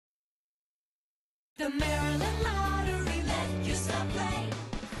The Maryland Lottery, let yourself play.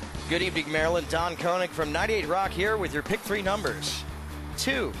 Good evening, Maryland. Don Koenig from 98 Rock here with your pick three numbers.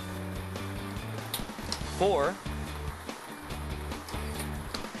 2, 4,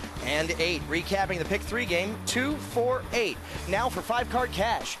 and 8. Recapping the pick three game, 2, 4, 8. Now for 5-card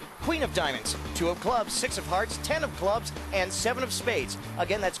cash. Queen of Diamonds, 2 of Clubs, 6 of Hearts, 10 of Clubs, and 7 of Spades.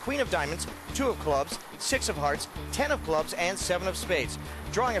 Again, that's Queen of Diamonds, 2 of Clubs, 6 of Hearts, 10 of Clubs, and 7 of Spades.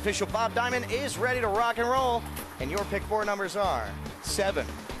 Drawing official Bob Diamond is ready to rock and roll, and your pick four numbers are 7,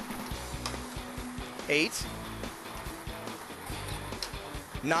 8,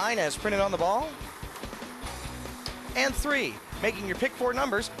 9 as printed on the ball, and 3. Making your pick four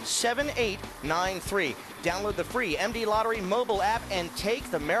numbers 7893. Download the free MD Lottery mobile app and take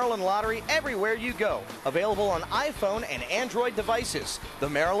the Maryland Lottery everywhere you go. Available on iPhone and Android devices. The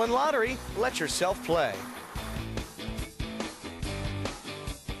Maryland Lottery, let yourself play.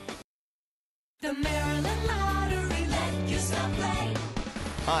 The Maryland Lottery, let yourself play.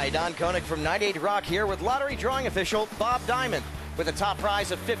 Hi, Don Koenig from 98 Rock here with lottery drawing official Bob Diamond. With a top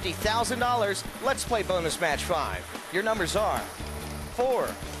prize of $50,000, let's play bonus match 5. Your numbers are 4,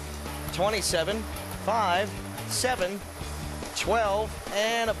 27, 5, 7, 12,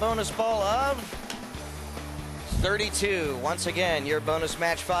 and a bonus ball of 32. Once again, your bonus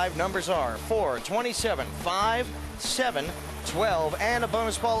match 5 numbers are 4, 27, 5, 7, 12, and a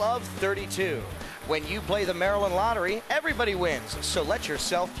bonus ball of 32. When you play the Maryland Lottery, everybody wins, so let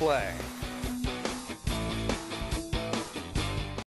yourself play.